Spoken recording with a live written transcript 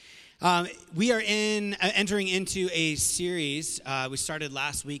We are entering into a series we started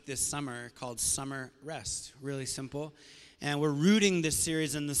last week this summer called Summer Rest. Really simple. And we're rooting this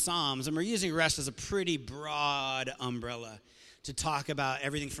series in the Psalms, and we're using rest as a pretty broad umbrella to talk about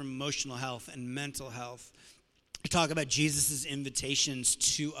everything from emotional health and mental health. To talk about Jesus' invitations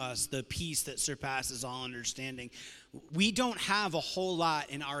to us, the peace that surpasses all understanding. We don't have a whole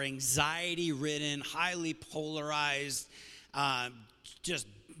lot in our anxiety-ridden, highly polarized, just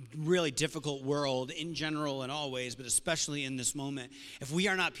really difficult world in general and always, but especially in this moment, if we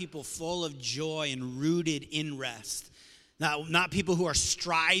are not people full of joy and rooted in rest, not people who are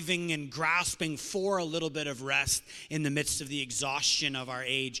striving and grasping for a little bit of rest in the midst of the exhaustion of our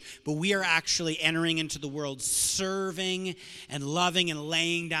age, but we are actually entering into the world serving and loving and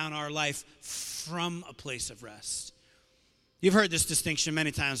laying down our life from a place of rest. You've heard this distinction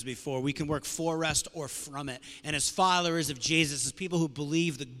many times before. We can work for rest or from it. And as followers of Jesus, as people who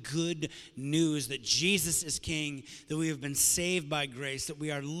believe the good news that Jesus is King, that we have been saved by grace, that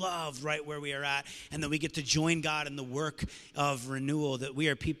we are loved right where we are at, and that we get to join God in the work of renewal, that we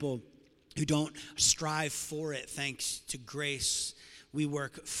are people who don't strive for it thanks to grace. We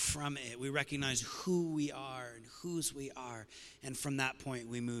work from it. We recognize who we are and whose we are. And from that point,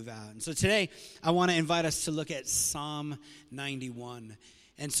 we move out. And so today, I want to invite us to look at Psalm 91.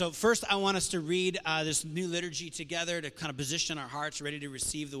 And so first, I want us to read this new liturgy together to kind of position our hearts, ready to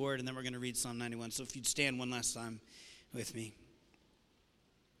receive the word. And then we're going to read Psalm 91. So if you'd stand one last time with me.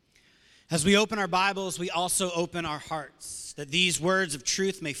 As we open our Bibles, we also open our hearts, that these words of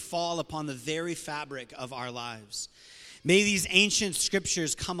truth may fall upon the very fabric of our lives. May these ancient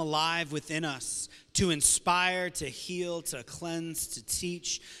scriptures come alive within us to inspire, to heal, to cleanse, to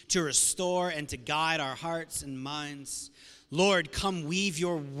teach, to restore, and to guide our hearts and minds. Lord, come weave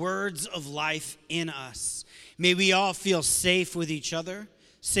your words of life in us. May we all feel safe with each other,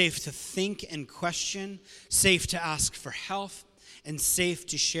 safe to think and question, safe to ask for help, and safe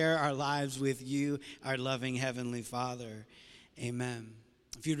to share our lives with you, our loving Heavenly Father. Amen.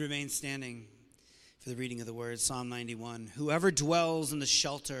 If you'd remain standing for the reading of the word, Psalm 91. Whoever dwells in the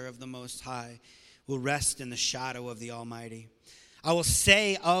shelter of the Most High will rest in the shadow of the Almighty. I will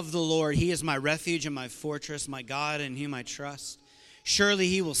say of the Lord, He is my refuge and my fortress, my God in whom I trust. Surely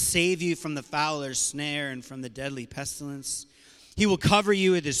He will save you from the fowler's snare and from the deadly pestilence. He will cover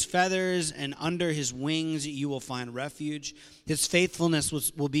you with His feathers, and under His wings you will find refuge. His faithfulness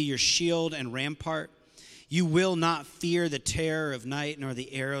will be your shield and rampart. You will not fear the terror of night, nor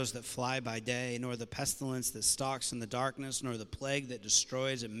the arrows that fly by day, nor the pestilence that stalks in the darkness, nor the plague that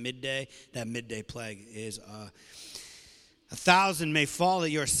destroys at midday. That midday plague is 1,000 may fall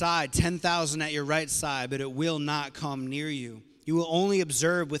at your side, 10,000 at your right side, but it will not come near you. You will only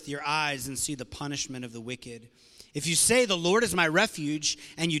observe with your eyes and see the punishment of the wicked. If you say, the Lord is my refuge,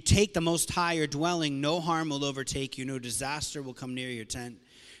 and you take the Most High your dwelling, no harm will overtake you, no disaster will come near your tent.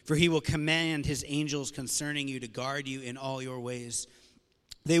 For He will command His angels concerning you to guard you in all your ways.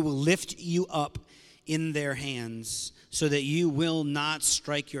 They will lift you up in their hands so that you will not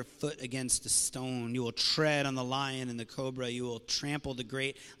strike your foot against a stone. You will tread on the lion and the cobra. You will trample the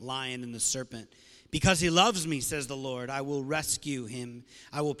great lion and the serpent. Because He loves me, says the Lord, I will rescue Him.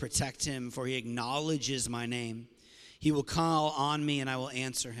 I will protect Him, for He acknowledges my name. He will call on me, and I will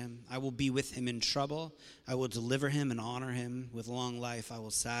answer him. I will be with him in trouble. I will deliver him and honor him. With long life, I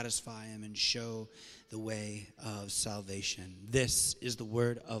will satisfy him and show the way of salvation. This is the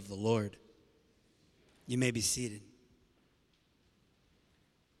word of the Lord. You may be seated.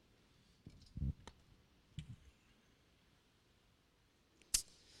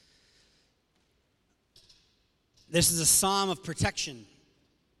 This is a psalm of protection.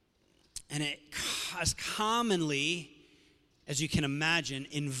 And it is commonly, as you can imagine,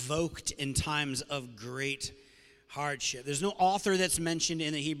 invoked in times of great hardship. There's no author that's mentioned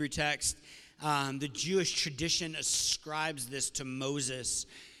in the Hebrew text. The Jewish tradition ascribes this to Moses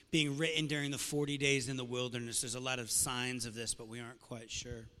being written during the 40 days in the wilderness. There's a lot of signs of this, but we aren't quite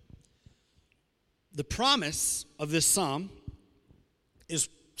sure. The promise of this psalm is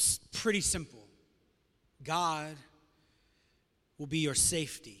pretty simple. God will be your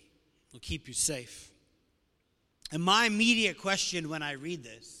safety. Will keep you safe. And my immediate question when I read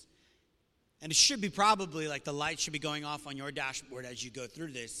this, and it should be probably like the light should be going off on your dashboard as you go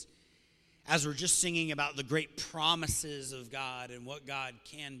through this, as we're just singing about the great promises of God and what God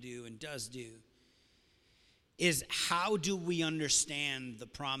can do and does do, is how do we understand the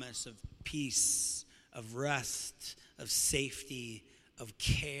promise of peace, of rest, of safety, of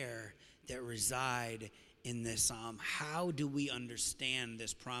care that reside in this psalm? How do we understand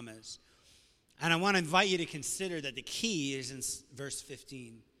this promise? And I want to invite you to consider that the key is in verse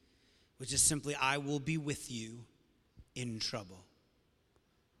 15. which is simply, I will be with you in trouble.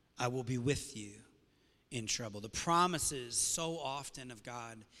 I will be with you in trouble. The promises so often of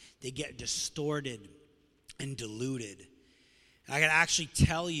God, they get distorted and diluted. And I can actually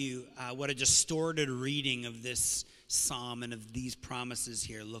tell you what a distorted reading of this psalm and of these promises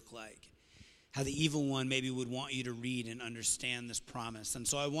here look like. How the evil one maybe would want you to read and understand this promise. And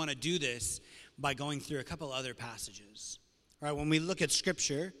so I want to do this by going through a couple other passages. All right, when we look at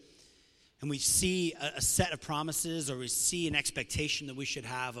Scripture and we see a set of promises, or we see an expectation that we should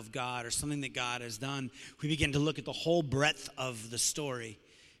have of God or something that God has done, we begin to look at the whole breadth of the story.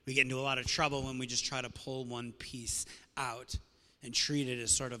 We get into a lot of trouble when we just try to pull one piece out and treat it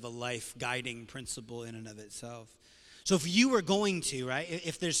as sort of a life guiding principle in and of itself. So if you were going to, right,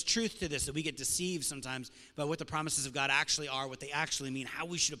 if there's truth to this, that we get deceived sometimes about what the promises of God actually are, what they actually mean, how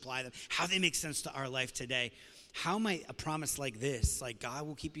we should apply them, how they make sense to our life today, how might a promise like this, like God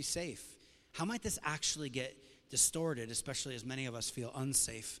will keep you safe, how might this actually get distorted, especially as many of us feel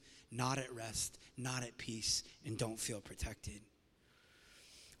unsafe, not at rest, not at peace, and don't feel protected?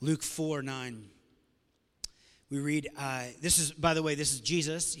 Luke 4:9. We read, this is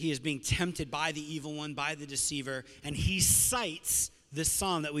Jesus. He is being tempted by the evil one, by the deceiver, and he cites this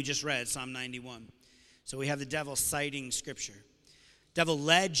psalm that we just read, Psalm 91. So we have the devil citing Scripture. Devil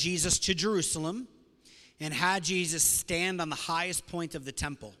led Jesus to Jerusalem and had Jesus stand on the highest point of the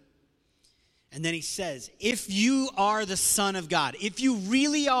temple. And then he says, if you are the Son of God, if you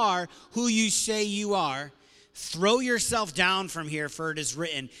really are who you say you are, throw yourself down from here, for it is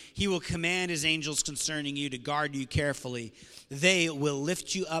written, he will command his angels concerning you to guard you carefully. They will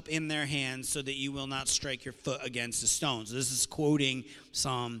lift you up in their hands so that you will not strike your foot against a stone. So this is quoting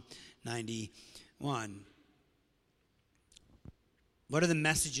Psalm 91. What are the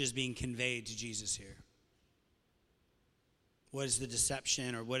messages being conveyed to Jesus here? What is the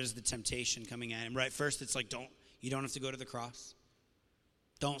deception, or what is the temptation coming at him? Right, first it's like, you don't have to go to the cross.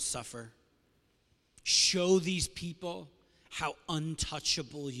 Don't suffer. Show these people how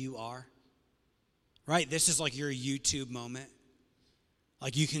untouchable you are. Right? This is like your YouTube moment.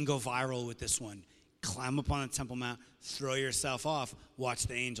 Like, you can go viral with this one. Climb up on a Temple Mount, throw yourself off, watch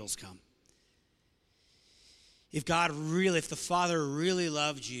the angels come. If the Father really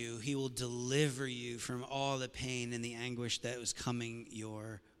loved you, he will deliver you from all the pain and the anguish that was coming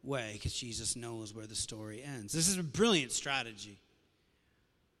your way, because Jesus knows where the story ends. This is a brilliant strategy.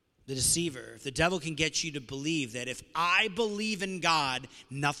 The deceiver, if the devil can get you to believe that if I believe in God,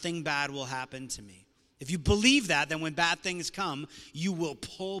 nothing bad will happen to me. If you believe that, then when bad things come, you will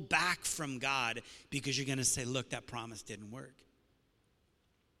pull back from God, because you're going to say, look, that promise didn't work.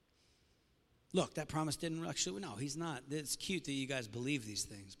 Look, that promise didn't actually, no, he's not. It's cute that you guys believe these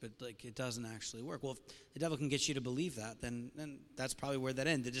things, but it doesn't actually work. Well, if the devil can get you to believe that, then that's probably where that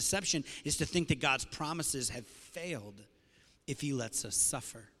ends. The deception is to think that God's promises have failed if he lets us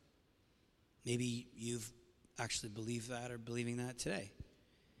suffer. Maybe you've actually believed that or believing that today.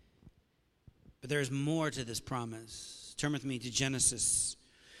 But there's more to this promise. Turn with me to Genesis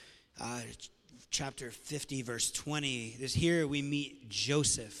chapter 50, verse 20. Here we meet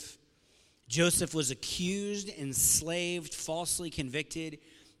Joseph. Joseph was accused, enslaved, falsely convicted,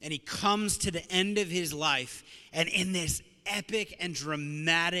 and he comes to the end of his life. And in this epic and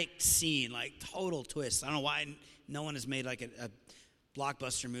dramatic scene, like total twist. I don't know why no one has made like a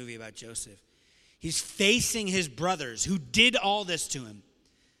blockbuster movie about Joseph. He's facing his brothers who did all this to him.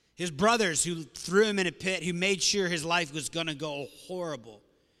 His brothers who threw him in a pit, who made sure his life was going to go horrible.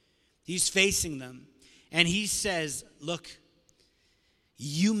 He's facing them. And he says, look,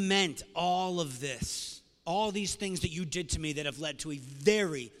 you meant all of this, all these things that you did to me that have led to a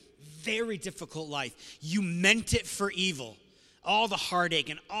very, very difficult life. You meant it for evil. All the heartache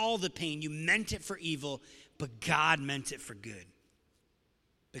and all the pain, you meant it for evil, but God meant it for good.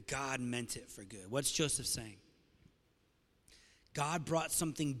 But God meant it for good. What's Joseph saying? God brought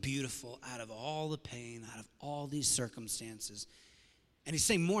something beautiful out of all the pain, out of all these circumstances. And he's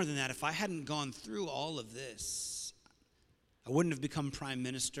saying more than that. If I hadn't gone through all of this, I wouldn't have become prime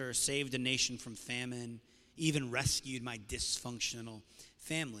minister, saved a nation from famine, even rescued my dysfunctional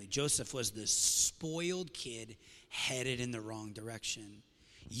family. Joseph was this spoiled kid headed in the wrong direction.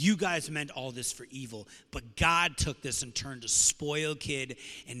 You guys meant all this for evil, but God took this and turned a spoiled kid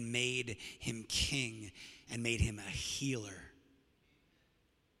and made him king and made him a healer.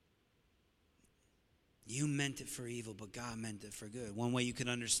 You meant it for evil, but God meant it for good. One way you could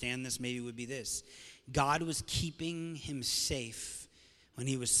understand this maybe would be this. God was keeping him safe when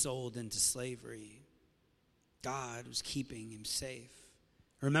he was sold into slavery. God was keeping him safe.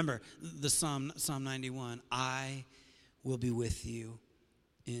 Remember the Psalm 91, I will be with you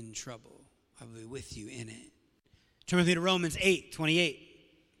in trouble. I will be with you in it. Turn with me to Romans 8:28.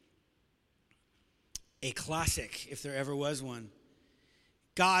 A classic, if there ever was one.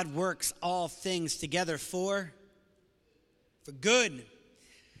 God works all things together for good,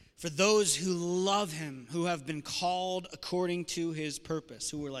 for those who love him, who have been called according to his purpose,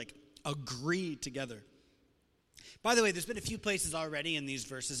 who were like agreed together. By the way, there's been a few places already in these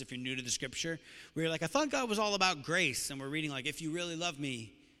verses, if you're new to the scripture, where you're like, I thought God was all about grace, and we're reading like, if you really love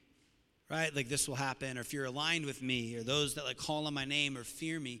me, right, like this will happen, or if you're aligned with me, or those that like call on my name or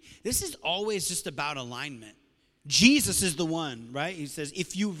fear me. This is always just about alignment. Jesus is the one, right? He says,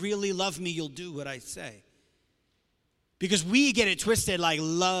 if you really love me, you'll do what I say. Because we get it twisted, like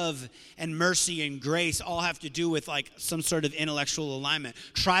love and mercy and grace all have to do with like some sort of intellectual alignment.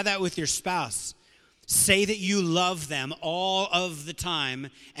 Try that with your spouse. Say that you love them all of the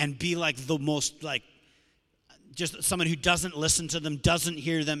time and be like the most like just someone who doesn't listen to them, doesn't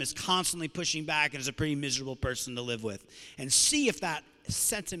hear them, is constantly pushing back, and is a pretty miserable person to live with. And see if that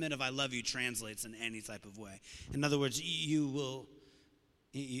sentiment of I love you translates in any type of way. In other words, you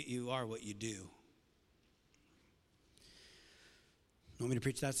are what you do. Want me to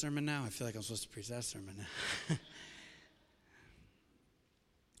preach that sermon now? I feel like I'm supposed to preach that sermon now.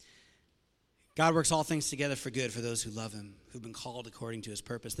 God works all things together for good for those who love him, who've been called according to his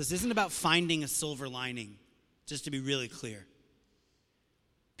purpose. This isn't about finding a silver lining, just to be really clear.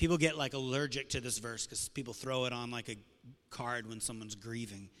 People get like allergic to this verse because people throw it on like a card when someone's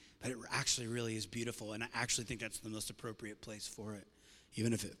grieving. But it actually really is beautiful, and I actually think that's the most appropriate place for it,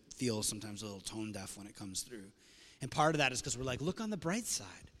 even if it feels sometimes a little tone deaf when it comes through. And part of that is because we're like, look on the bright side.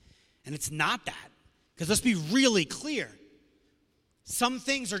 And it's not that. Because let's be really clear. Some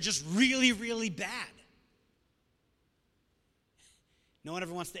things are just really, really bad. No one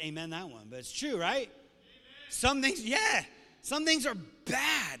ever wants to amen that one, but it's true, right? Amen. Some things are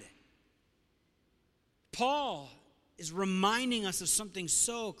bad. Paul is reminding us of something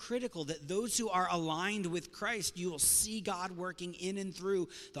so critical, that those who are aligned with Christ, you will see God working in and through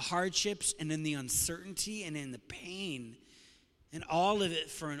the hardships and in the uncertainty and in the pain, and all of it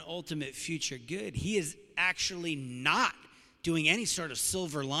for an ultimate future good. He is actually not doing any sort of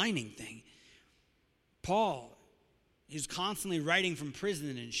silver lining thing. Paul, he's constantly writing from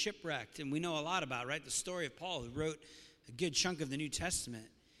prison and shipwrecked, and we know a lot about, right, the story of Paul, who wrote a good chunk of the New Testament.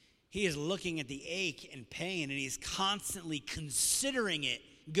 He is looking at the ache and pain, and he's constantly considering it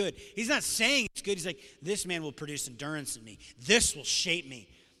good. He's not saying it's good. He's like, this man will produce endurance in me. This will shape me.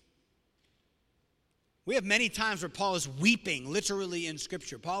 We have many times where Paul is weeping, literally in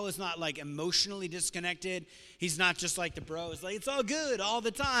Scripture. Paul is not like emotionally disconnected. He's not just like the bro. It's like, it's all good all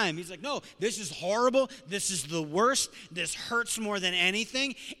the time. He's like, no, this is horrible. This is the worst. This hurts more than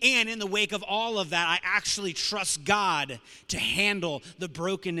anything. And in the wake of all of that, I actually trust God to handle the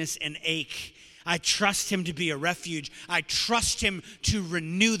brokenness and ache. I trust him to be a refuge. I trust him to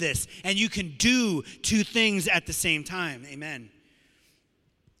renew this. And you can do two things at the same time. Amen.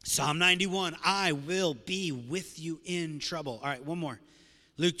 Psalm 91, I will be with you in trouble. All right, one more.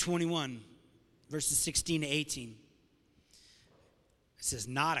 Luke 21, verses 16 to 18. This is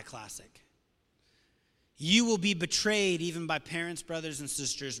not a classic. You will be betrayed even by parents, brothers and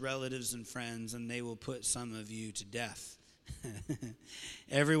sisters, relatives and friends, and they will put some of you to death.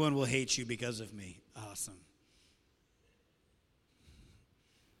 Everyone will hate you because of me. Awesome.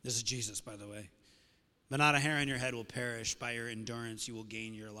 This is Jesus, by the way. But not a hair on your head will perish. By your endurance, you will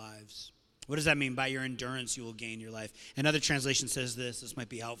gain your lives. What does that mean? By your endurance, you will gain your life. Another translation says this. This might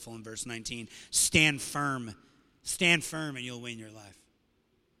be helpful in verse 19. Stand firm. Stand firm and you'll win your life.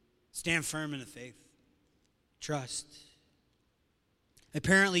 Stand firm in the faith. Trust.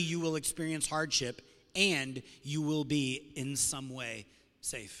 Apparently, you will experience hardship and you will be in some way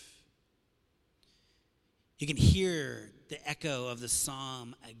safe. You can hear the echo of the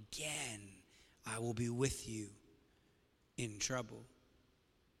psalm again. I will be with you in trouble.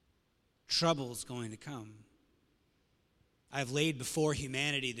 Trouble is going to come. I've laid before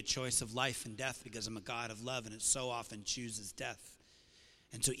humanity the choice of life and death because I'm a God of love, and it so often chooses death.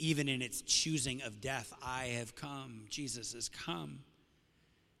 And so even in its choosing of death, I have come. Jesus has come,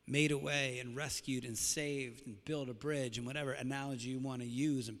 made a way and rescued and saved and built a bridge, and whatever analogy you want to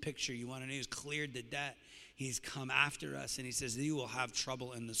use and picture you want to use, cleared the debt. He's come after us, and he says, you will have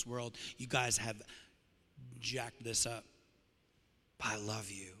trouble in this world. You guys have jacked this up. But I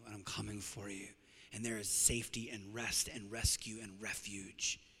love you, and I'm coming for you. And there is safety and rest and rescue and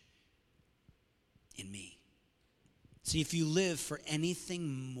refuge in me. See, if you live for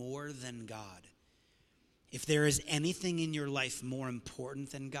anything more than God, if there is anything in your life more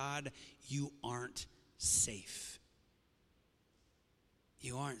important than God, you aren't safe.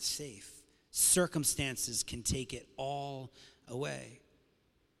 You aren't safe. Circumstances can take it all away.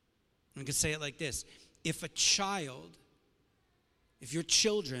 I can say it like this. If your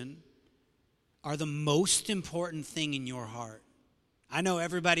children are the most important thing in your heart, I know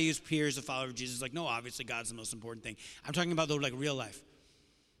everybody who's peers a follower of Jesus is like, no, obviously God's the most important thing. I'm talking about, though, like real life.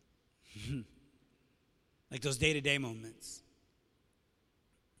 Like those day-to-day moments.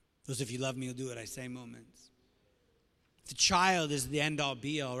 Those if you love me, you'll do what I say moments. The child is the end-all,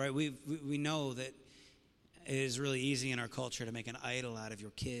 be-all, right? We know that it is really easy in our culture to make an idol out of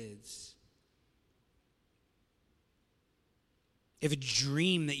your kids. If a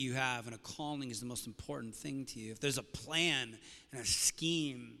dream that you have and a calling is the most important thing to you, if there's a plan and a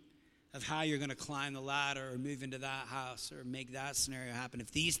scheme of how you're going to climb the ladder or move into that house or make that scenario happen,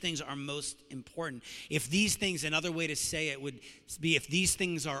 if these things are most important, if these things, another way to say it would be if these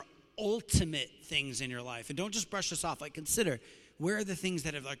things are ultimate things in your life, and don't just brush this off, like consider where are the things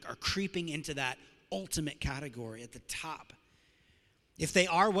that are creeping into that ultimate category at the top. If they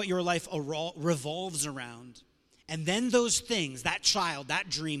are what your life revolves around, and then those things, that child, that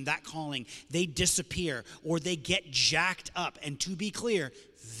dream, that calling, they disappear or they get jacked up. And to be clear,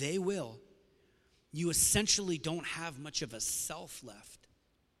 they will. You essentially don't have much of a self left.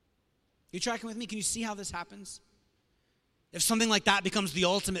 You tracking with me? Can you see how this happens? If something like that becomes the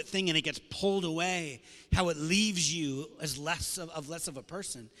ultimate thing and it gets pulled away, how it leaves you as less of a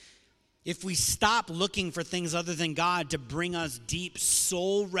person. If we stop looking for things other than God to bring us deep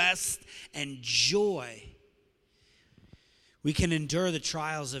soul rest and joy, we can endure the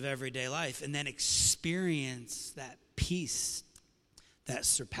trials of everyday life and then experience that peace that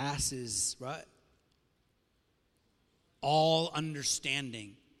surpasses, right? All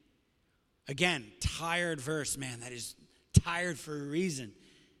understanding. Again, tired verse, man, that is tired for a reason.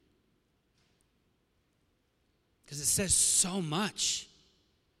 Because it says so much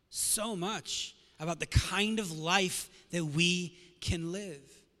about the kind of life that we can live.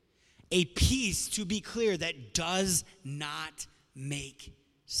 A peace, to be clear, that does not make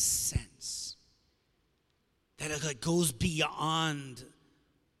sense. That it goes beyond.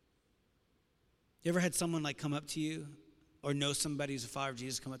 You ever had someone come up to you or know somebody who's a follower of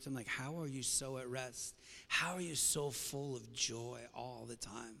Jesus come up to them how are you so at rest? How are you so full of joy all the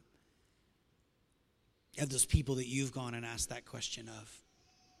time? You have those people that you've gone and asked that question of.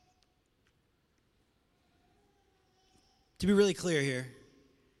 To be really clear here,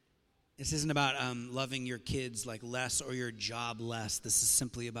 this isn't about loving your kids less or your job less. This is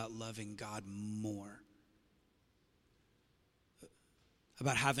simply about loving God more.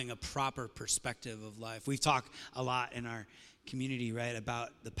 About having a proper perspective of life. We've talked a lot in our community, right, about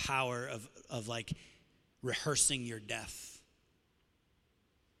the power of rehearsing your death.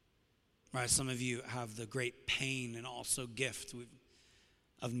 Right, some of you have the great pain and also gift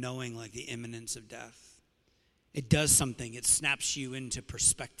of knowing the imminence of death. It does something. It snaps you into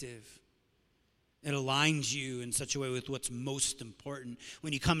perspective. It aligns you in such a way with what's most important.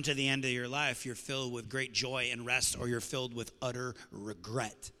 When you come to the end of your life, you're filled with great joy and rest, or you're filled with utter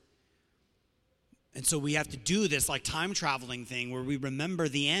regret. And so we have to do this time traveling thing where we remember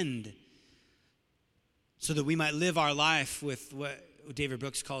the end so that we might live our life with what David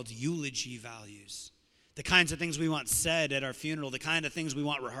Brooks called eulogy values. The kinds of things we want said at our funeral, the kind of things we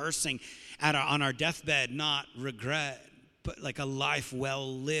want rehearsing on our deathbed, not regret, but a life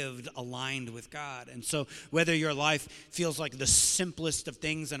well lived, aligned with God. And so whether your life feels like the simplest of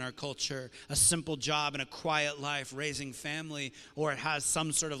things in our culture, a simple job and a quiet life, raising family, or it has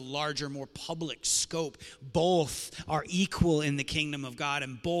some sort of larger, more public scope, both are equal in the kingdom of God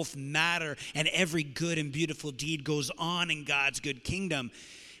and both matter, and every good and beautiful deed goes on in God's good kingdom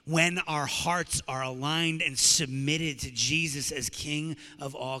when our hearts are aligned and submitted to Jesus as King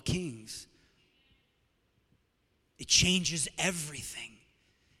of all kings. It changes everything.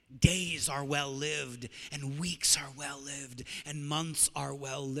 Days are well lived, and weeks are well lived, and months are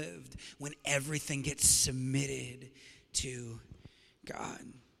well lived when everything gets submitted to God.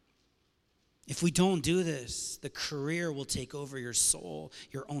 If we don't do this, the career will take over your soul.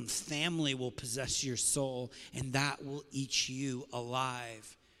 Your own family will possess your soul, and that will eat you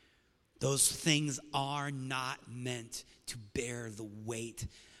alive. Those things are not meant to bear the weight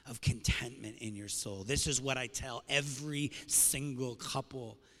of contentment in your soul. This is what I tell every single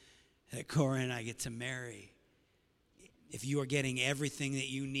couple that Cora and I get to marry. If you are getting everything that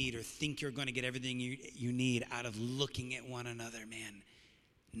you need or think you're going to get everything you need out of looking at one another, man,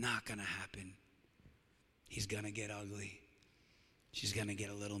 not going to happen. He's going to get ugly. She's going to get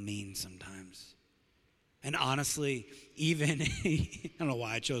a little mean sometimes. And honestly, even, I don't know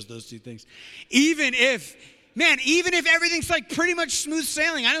why I chose those two things. Even if man, even if everything's like pretty much smooth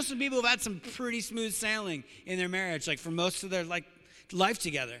sailing, I know some people have had some pretty smooth sailing in their marriage, like for most of their like life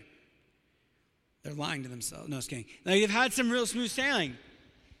together. They're lying to themselves. No, just kidding. Like they've had some real smooth sailing.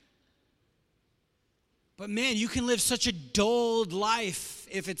 But man, you can live such a dulled life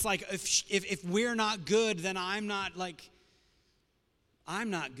if it's like, if we're not good, then I'm not good.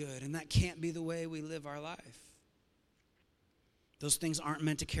 And that can't be the way we live our life. Those things aren't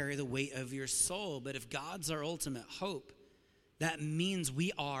meant to carry the weight of your soul. But if God's our ultimate hope, that means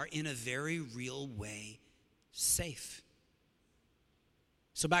we are in a very real way safe.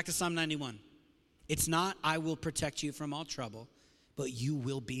 So back to Psalm 91. It's not, I will protect you from all trouble, but you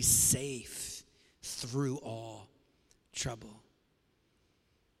will be safe through all trouble.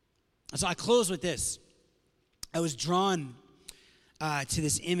 So I close with this. I was drawn to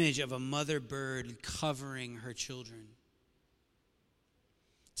this image of a mother bird covering her children.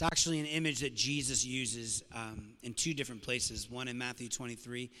 It's actually an image that Jesus uses in two different places, one in Matthew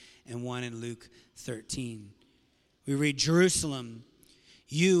 23 and one in Luke 13. We read, Jerusalem,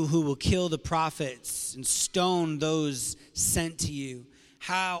 you who will kill the prophets and stone those sent to you,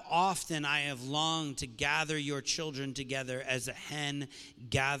 how often I have longed to gather your children together as a hen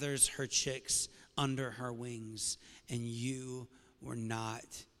gathers her chicks under her wings, and you were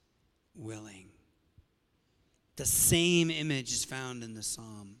not willing. The same image is found in the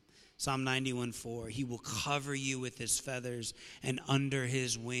Psalm. Psalm 91:4. He will cover you with his feathers, and under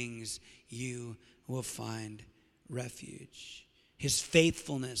his wings you will find refuge. His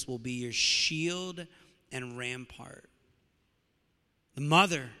faithfulness will be your shield and rampart. The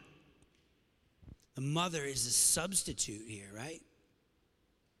mother is a substitute here, right?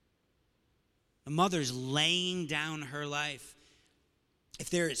 The mother is laying down her life. If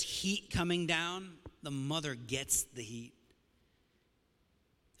there is heat coming down, the mother gets the heat.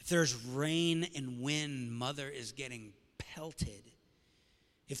 If there's rain and wind, mother is getting pelted.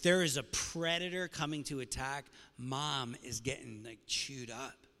 If there is a predator coming to attack, mom is getting like chewed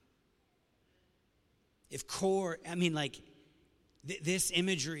up. This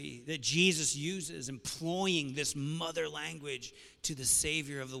imagery that Jesus uses, employing this mother language to the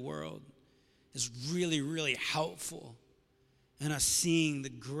Savior of the world, is really, really helpful in us seeing the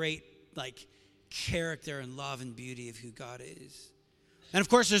great character and love and beauty of who God is. And of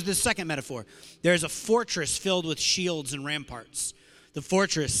course, there's this second metaphor. There's a fortress filled with shields and ramparts. The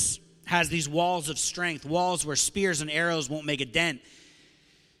fortress has these walls of strength, walls where spears and arrows won't make a dent.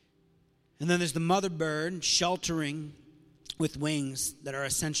 And then there's the mother bird sheltering with wings that are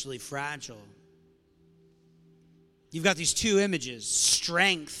essentially fragile. You've got these two images: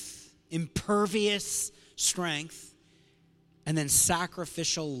 strength, impervious strength, and then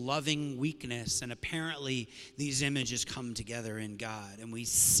sacrificial, loving weakness. And apparently these images come together in God. And we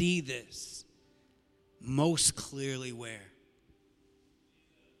see this most clearly where?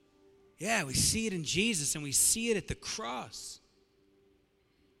 Yeah, we see it in Jesus, and we see it at the cross.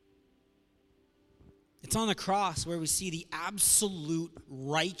 It's on the cross where we see the absolute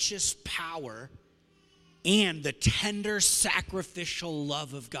righteous power and the tender sacrificial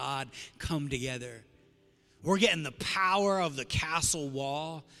love of God come together. We're getting the power of the castle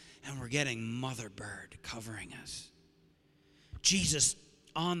wall, and we're getting Mother Bird covering us. Jesus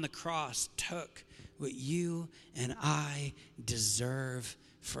on the cross took what you and I deserve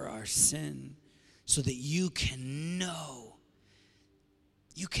for our sin, so that you can know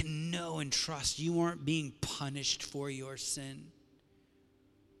and trust you weren't being punished for your sin.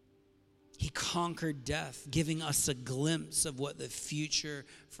 He conquered death, giving us a glimpse of what the future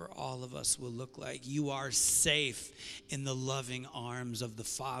for all of us will look like. You are safe in the loving arms of the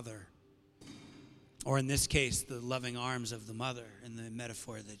Father, or in this case, the loving arms of the mother, in the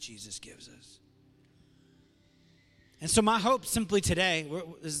metaphor that Jesus gives us. And so my hope simply today,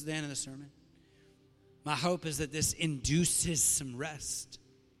 this is the end of the sermon. My hope is that this induces some rest.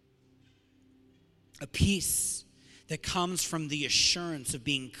 A peace that comes from the assurance of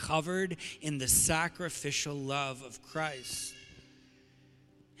being covered in the sacrificial love of Christ.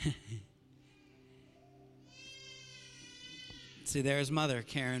 See, there's mother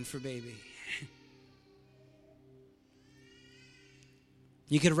caring for baby.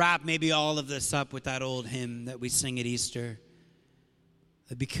 You could wrap maybe all of this up with that old hymn that we sing at Easter.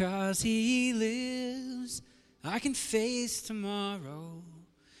 That because he lives, I can face tomorrow.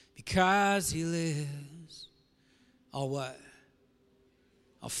 Because he lives, all what?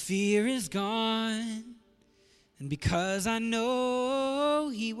 All fear is gone. And because I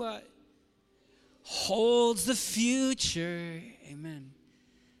know he what? Holds the future. Amen.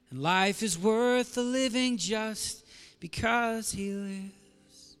 And life is worth the living just because he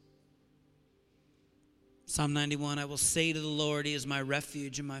lives. Psalm 91, I will say to the Lord, he is my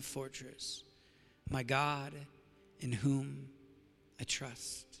refuge and my fortress, my God in whom I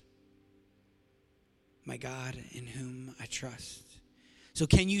trust. My God in whom I trust. So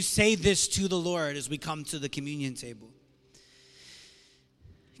can you say this to the Lord as we come to the communion table?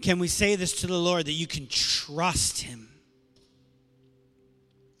 Can we say this to the Lord that you can trust him?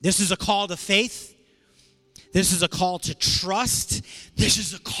 This is a call to faith. This is a call to trust. This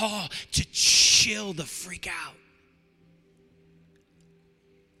is a call to chill the freak out.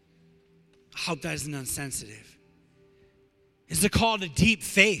 I hope that isn't insensitive. It's a call to deep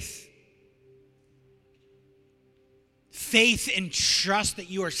faith. Faith and trust that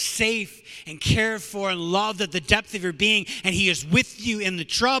you are safe and cared for and loved at the depth of your being, and he is with you in the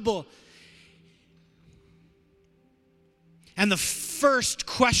trouble. And the first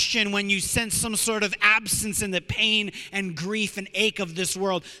question when you sense some sort of absence in the pain and grief and ache of this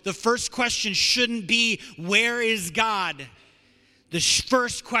world, the first question shouldn't be, where is God? The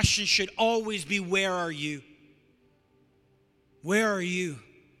first question should always be, where are you? Where are you?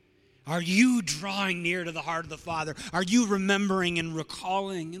 Are you drawing near to the heart of the Father? Are you remembering and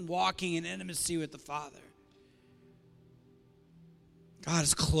recalling and walking in intimacy with the Father? God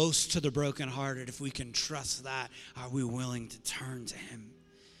is close to the brokenhearted. If we can trust that, are we willing to turn to him?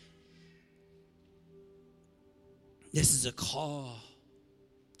 This is a call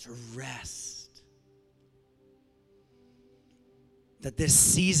to rest. That this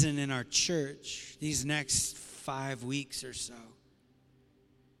season in our church, these next 5 weeks or so,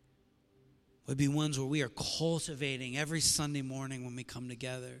 would be ones where we are cultivating every Sunday morning when we come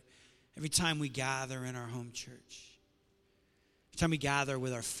together, every time we gather in our home church. Every time we gather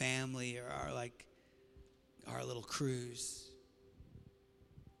with our family or our little crews,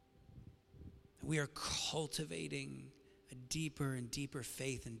 we are cultivating a deeper and deeper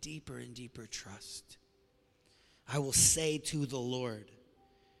faith and deeper trust. I will say to the Lord,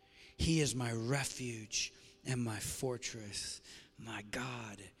 he is my refuge and my fortress, my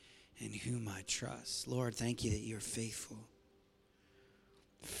God in whom I trust. Lord, thank you that you're faithful.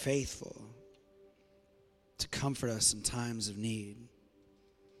 Faithful to comfort us in times of need.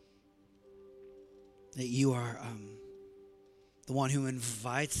 That you are the one who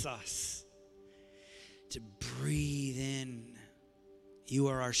invites us to breathe in. You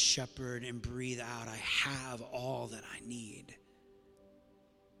are our shepherd, and breathe out, I have all that I need.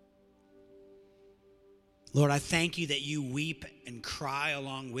 Lord, I thank you that you weep and cry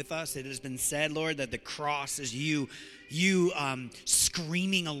along with us. It has been said, Lord, that the cross is you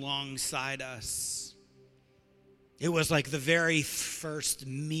screaming alongside us. It was like the very first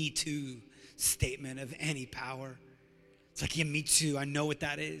Me Too statement of any power. It's like, yeah, me too. I know what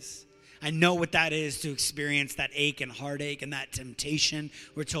that is. I know what that is to experience that ache and heartache and that temptation,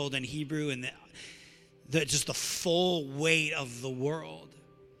 we're told in Hebrew, and just the full weight of the world.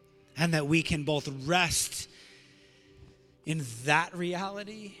 And that we can both rest in that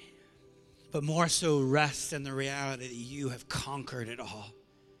reality, but more so rest in the reality that you have conquered it all.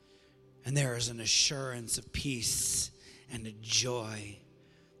 And there is an assurance of peace and a joy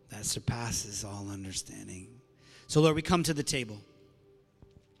that surpasses all understanding. So, Lord, we come to the table.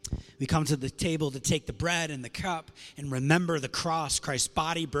 We come to the table to take the bread and the cup and remember the cross, Christ's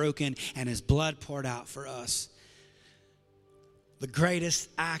body broken and his blood poured out for us. The greatest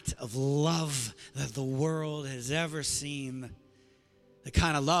act of love that the world has ever seen. The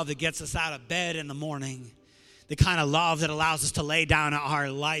kind of love that gets us out of bed in the morning. The kind of love that allows us to lay down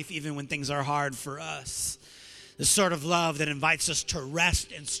our life even when things are hard for us. The sort of love that invites us to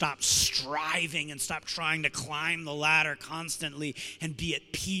rest and stop striving and stop trying to climb the ladder constantly and be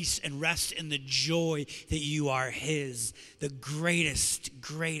at peace and rest in the joy that you are his. The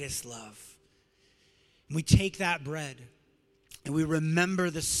greatest love. And we take that bread and we remember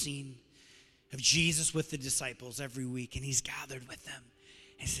the scene of Jesus with the disciples every week, and he's gathered with them.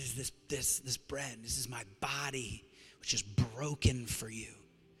 He says, this bread, this is my body, which is broken for you.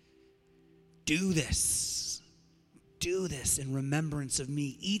 Do this in remembrance of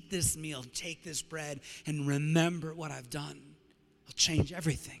me. Eat this meal, take this bread, and remember what I've done. I'll change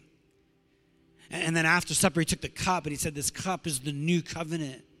everything. And then after supper, he took the cup, and he said, this cup is the new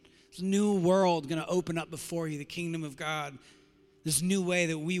covenant. This new world going to open up before you, the kingdom of God. This new way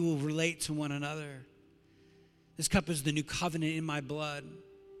that we will relate to one another. This cup is the new covenant in my blood.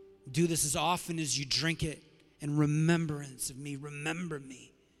 Do this as often as you drink it in remembrance of me. Remember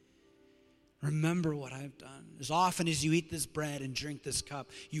me. Remember what I've done. As often as you eat this bread and drink this cup,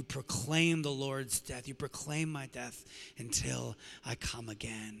 you proclaim the Lord's death. You proclaim my death until I come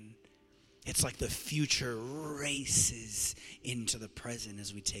again. It's like the future races into the present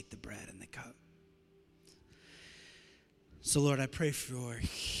as we take the bread and the cup. So, Lord, I pray for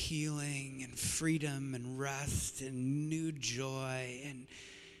healing and freedom and rest and new joy and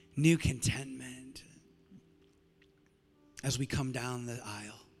new contentment as we come down the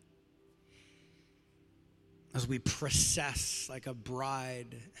aisle, as we process like a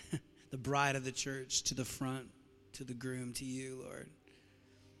bride, the bride of the church, to the front, to the groom, to you, Lord.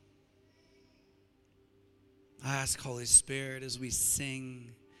 I ask, Holy Spirit, as we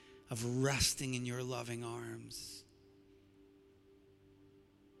sing of resting in your loving arms,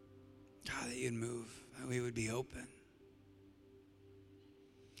 God, that you'd move, that we would be open.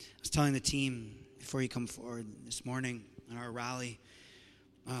 I was telling the team before you come forward this morning in our rally,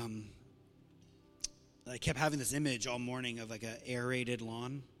 I kept having this image all morning of like an aerated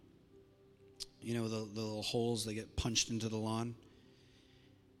lawn. You know, the little holes that get punched into the lawn.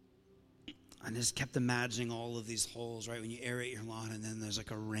 I just kept imagining all of these holes, right, when you aerate your lawn, and then there's like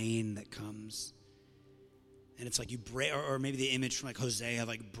a rain that comes. And it's like you break, or maybe the image from like Hosea of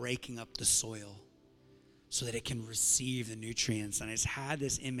like breaking up the soil so that it can receive the nutrients. And I just had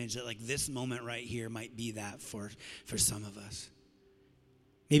this image that like this moment right here might be that for some of us.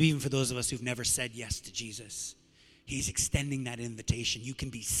 Maybe even for those of us who've never said yes to Jesus. He's extending that invitation. You can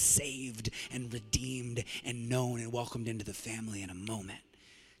be saved and redeemed and known and welcomed into the family in a moment.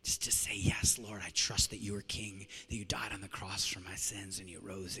 Just to say, yes, Lord, I trust that you are king, that you died on the cross for my sins and you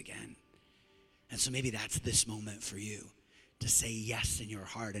rose again. And so maybe that's this moment for you, to say yes in your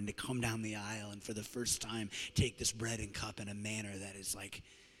heart and to come down the aisle and for the first time take this bread and cup in a manner that is like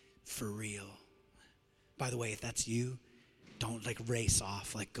for real. By the way, if that's you, don't like race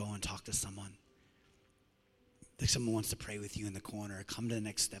off, like go and talk to someone. Like someone wants to pray with you in the corner. Come to the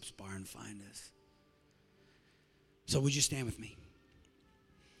Next Steps bar and find us. So would you stand with me?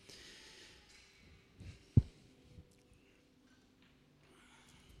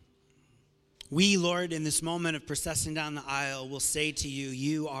 We, Lord, in this moment of processing down the aisle, will say to you,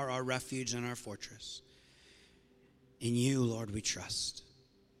 you are our refuge and our fortress. In you, Lord, we trust.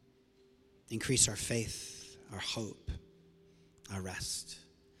 Increase our faith, our hope, our rest.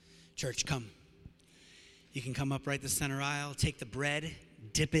 Church, come. You can come up right the center aisle, take the bread,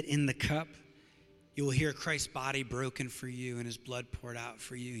 dip it in the cup. You will hear Christ's body broken for you and his blood poured out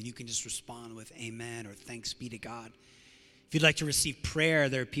for you. And you can just respond with amen or thanks be to God. If you'd like to receive prayer,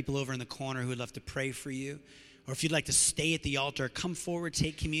 there are people over in the corner who would love to pray for you. Or if you'd like to stay at the altar, come forward,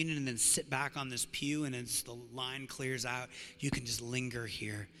 take communion, and then sit back on this pew. And as the line clears out, you can just linger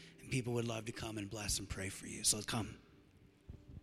here. And people would love to come and bless and pray for you. So come.